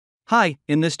Hi,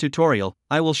 in this tutorial,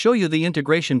 I will show you the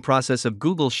integration process of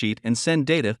Google Sheet and send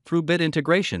data through Bit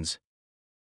Integrations.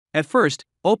 At first,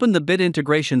 open the Bit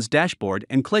Integrations dashboard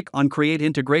and click on Create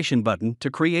Integration button to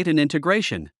create an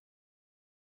integration.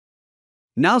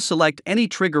 Now select any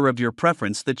trigger of your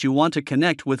preference that you want to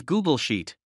connect with Google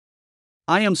Sheet.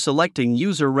 I am selecting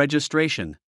User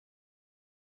Registration.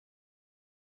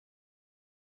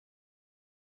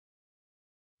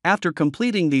 After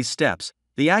completing these steps,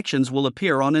 the actions will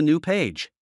appear on a new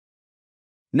page.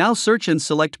 Now search and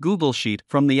select Google Sheet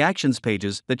from the Actions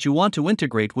pages that you want to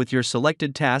integrate with your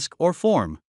selected task or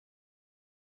form.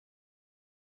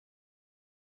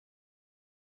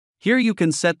 Here you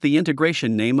can set the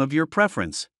integration name of your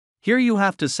preference. Here you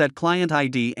have to set client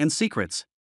ID and secrets.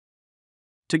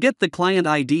 To get the client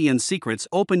ID and secrets,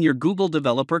 open your Google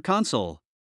Developer Console.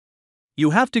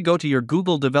 You have to go to your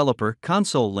Google Developer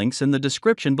Console links in the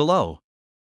description below.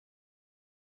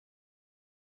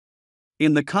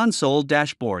 In the console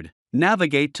dashboard,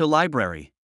 navigate to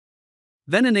Library.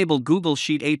 Then enable Google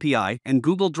Sheet API and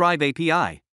Google Drive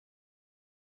API.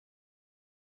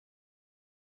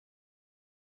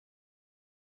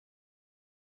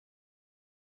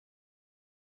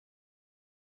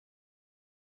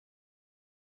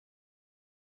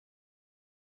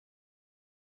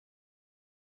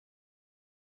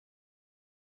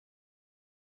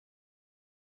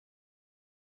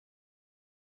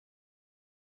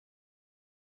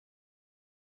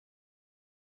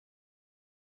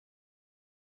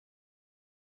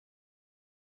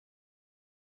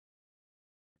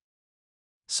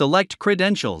 Select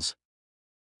Credentials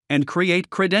and create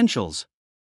credentials.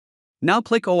 Now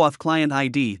click OAuth Client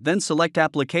ID, then select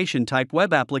Application Type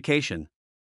Web Application.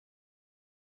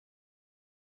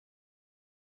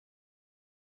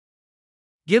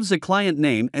 Gives a client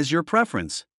name as your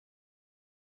preference.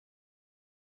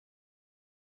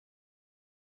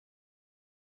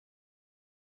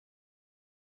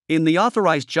 In the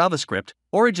Authorized JavaScript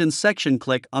Origins section,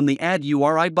 click on the Add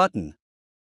URI button.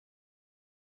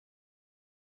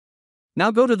 Now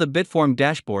go to the Bitform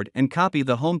dashboard and copy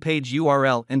the homepage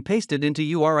URL and paste it into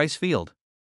URIs field.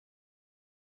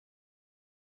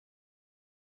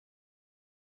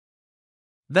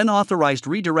 Then Authorized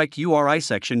Redirect URI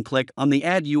section, click on the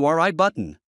Add URI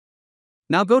button.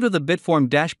 Now go to the Bitform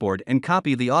dashboard and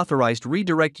copy the Authorized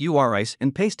Redirect URIs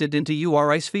and paste it into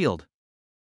URIs field.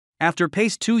 After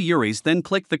paste 2 URIs, then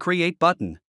click the Create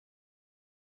button.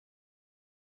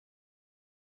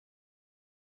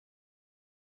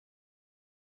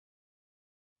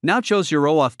 Now choose your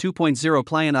OAuth 2.0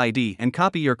 client ID and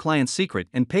copy your client secret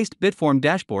and paste Bitform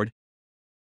dashboard.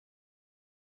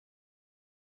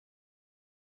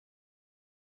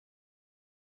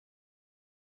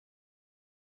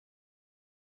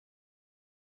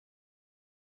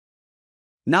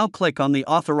 Now click on the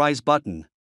Authorize button.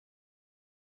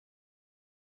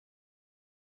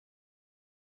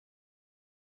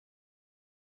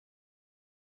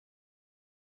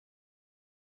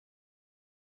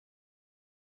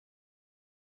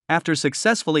 After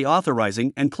successfully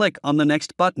authorizing, and click on the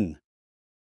Next button.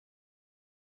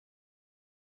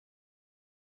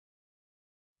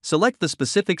 Select the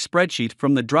specific spreadsheet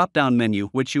from the drop-down menu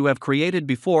which you have created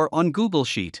before on Google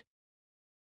Sheet.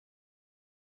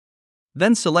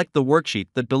 Then select the worksheet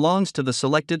that belongs to the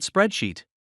selected spreadsheet.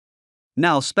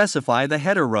 Now specify the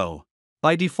header row.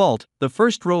 By default, the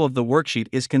first row of the worksheet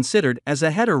is considered as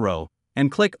a header row,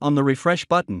 and click on the Refresh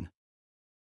button.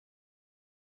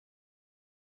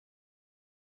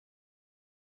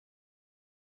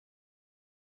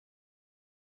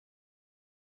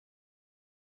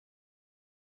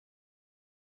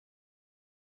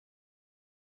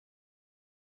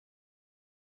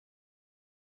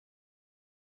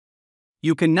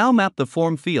 You can now map the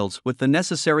form fields with the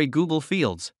necessary Google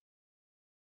fields.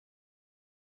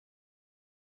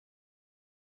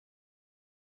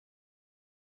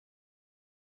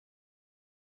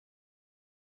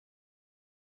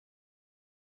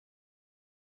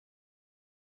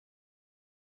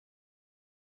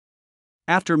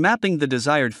 After mapping the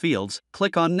desired fields,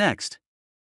 click on Next.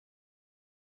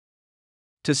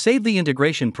 To save the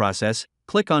integration process,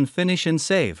 click on Finish and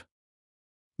Save.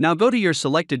 Now go to your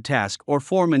selected task or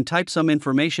form and type some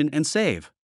information and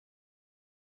save.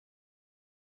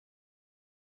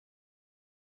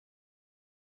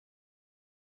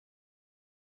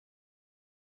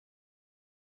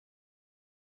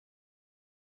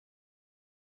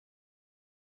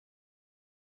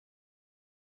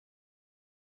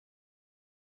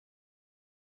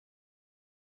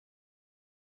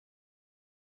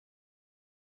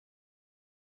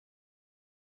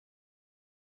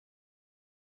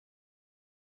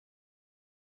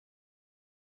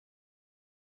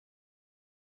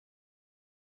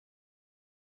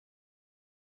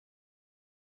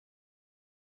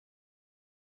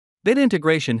 Bit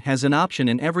Integration has an option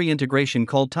in every integration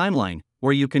called Timeline,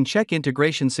 where you can check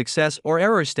integration success or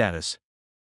error status.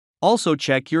 Also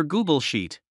check your Google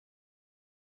Sheet.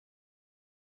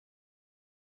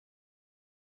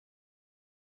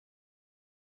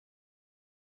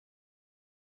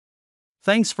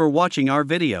 Thanks for watching our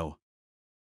video.